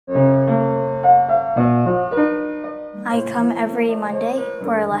I come every Monday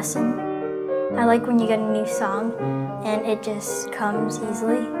for a lesson. I like when you get a new song and it just comes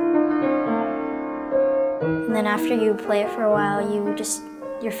easily. And then after you play it for a while,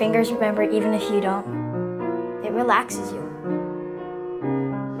 your fingers remember even if you don't. It relaxes you.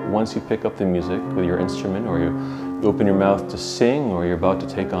 Once you pick up the music with your instrument, or you open your mouth to sing, or you're about to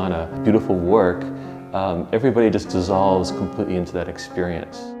take on a beautiful work, everybody just dissolves completely into that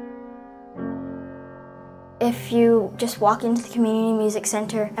experience. If you just walk into the community music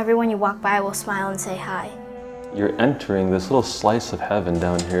center, everyone you walk by will smile and say hi. You're entering this little slice of heaven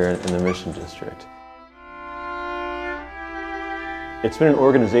down here in the Mission District. It's been an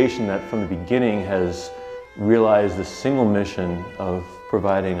organization that from the beginning has realized the single mission of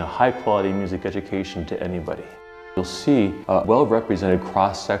providing a high-quality music education to anybody. You'll see a well-represented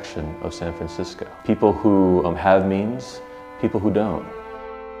cross-section of San Francisco. People who have means, people who don't.